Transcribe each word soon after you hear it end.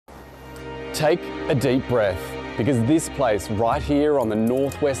Take a deep breath, because this place right here on the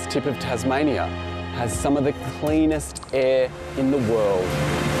northwest tip of Tasmania has some of the cleanest air in the world.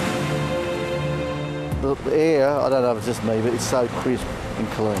 The air, I don't know if it's just me, but it's so crisp and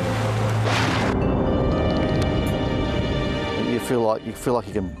clean. You feel like you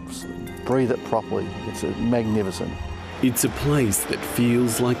can breathe it properly. It's magnificent. It's a place that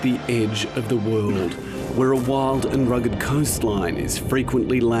feels like the edge of the world, where a wild and rugged coastline is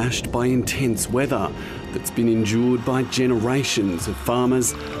frequently lashed by intense weather that's been endured by generations of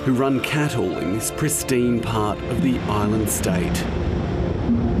farmers who run cattle in this pristine part of the island state.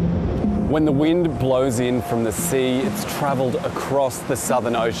 When the wind blows in from the sea, it's travelled across the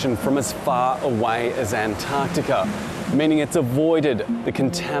Southern Ocean from as far away as Antarctica, meaning it's avoided the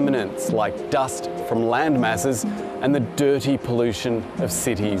contaminants like dust from land masses and the dirty pollution of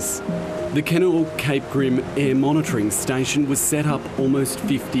cities. The Kennaook Cape Grim Air Monitoring Station was set up almost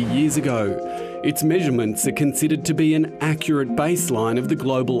 50 years ago. Its measurements are considered to be an accurate baseline of the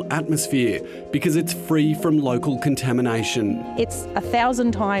global atmosphere because it's free from local contamination. It's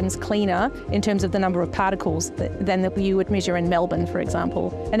 1,000 times cleaner in terms of the number of particles than that you would measure in Melbourne, for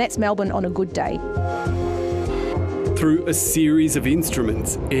example. And that's Melbourne on a good day. Through a series of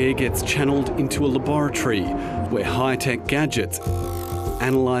instruments, air gets channelled into a laboratory where high-tech gadgets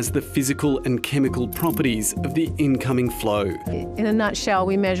analyse the physical and chemical properties of the incoming flow. In a nutshell,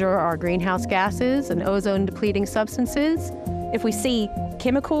 we measure our greenhouse gases and ozone-depleting substances. If we see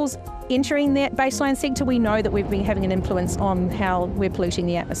chemicals entering that baseline sector, we know that we've been having an influence on how we're polluting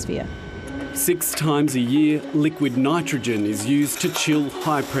the atmosphere. 6 times a year, liquid nitrogen is used to chill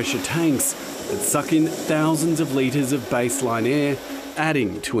high-pressure tanks that suck in thousands of litres of baseline air,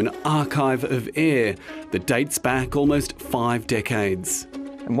 adding to an archive of air that dates back almost 5 decades.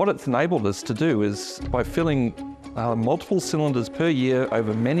 And what it's enabled us to do is, by filling multiple cylinders per year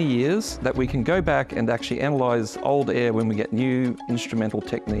over many years, that we can go back and actually analyse old air when we get new instrumental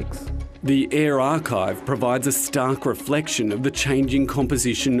techniques. The Air Archive provides a stark reflection of the changing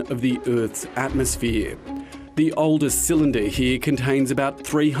composition of the Earth's atmosphere. The oldest cylinder here contains about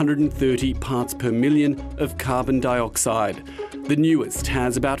 330 parts per million of carbon dioxide. The newest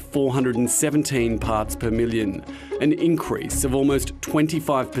has about 417 parts per million, an increase of almost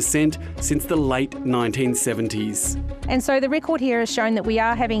 25% since the late 1970s. And so the record here has shown that we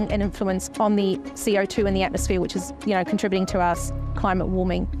are having an influence on the CO2 in the atmosphere, which is, contributing to us climate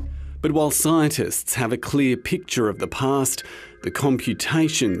warming. But while scientists have a clear picture of the past, the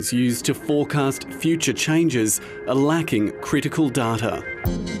computations used to forecast future changes are lacking critical data.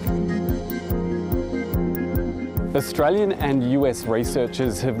 Australian and US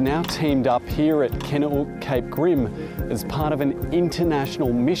researchers have now teamed up here at Kennaook Cape Grim as part of an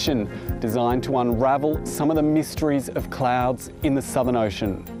international mission designed to unravel some of the mysteries of clouds in the Southern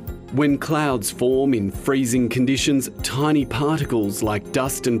Ocean. When clouds form in freezing conditions, tiny particles like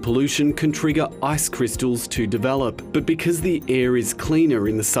dust and pollution can trigger ice crystals to develop. But because the air is cleaner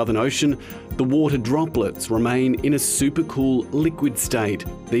in the Southern Ocean, the water droplets remain in a supercool liquid state.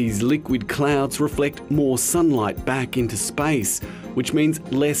 These liquid clouds reflect more sunlight back into space, which means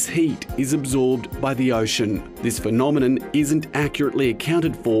less heat is absorbed by the ocean. This phenomenon isn't accurately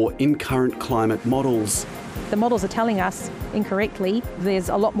accounted for in current climate models. The models are telling us incorrectly there's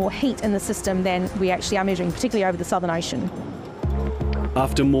a lot more heat in the system than we actually are measuring, particularly over the Southern Ocean.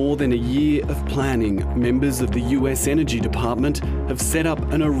 After more than a year of planning, members of the US Energy Department have set up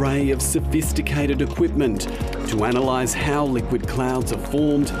an array of sophisticated equipment to analyse how liquid clouds are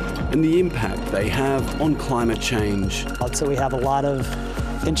formed and the impact they have on climate change. So we have a lot of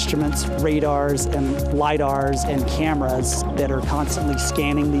instruments, radars and lidars and cameras that are constantly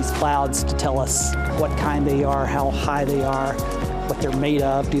scanning these clouds to tell us what kind they are, how high they are, what they're made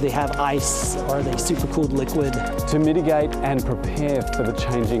of. Do they have ice? Are they supercooled liquid? To mitigate and prepare for the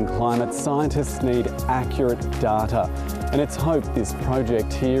changing climate, scientists need accurate data. And it's hoped this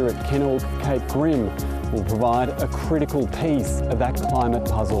project here at Kennaook Cape Grim will provide a critical piece of that climate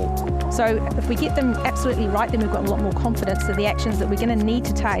puzzle. So if we get them absolutely right, then we've got a lot more confidence that the actions that we're going to need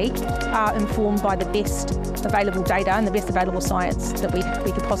to take are informed by the best available data and the best available science that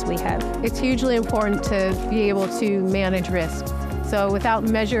we could possibly have. It's hugely important to be able to manage risk. So without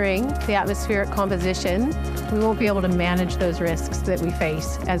measuring the atmospheric composition, we won't be able to manage those risks that we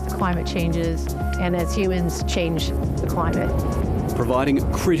face as the climate changes and as humans change the climate. Providing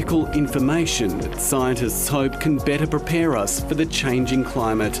critical information that scientists hope can better prepare us for the changing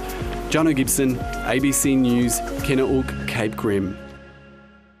climate. Jono Gibson, ABC News, Kennaook, Cape Grim.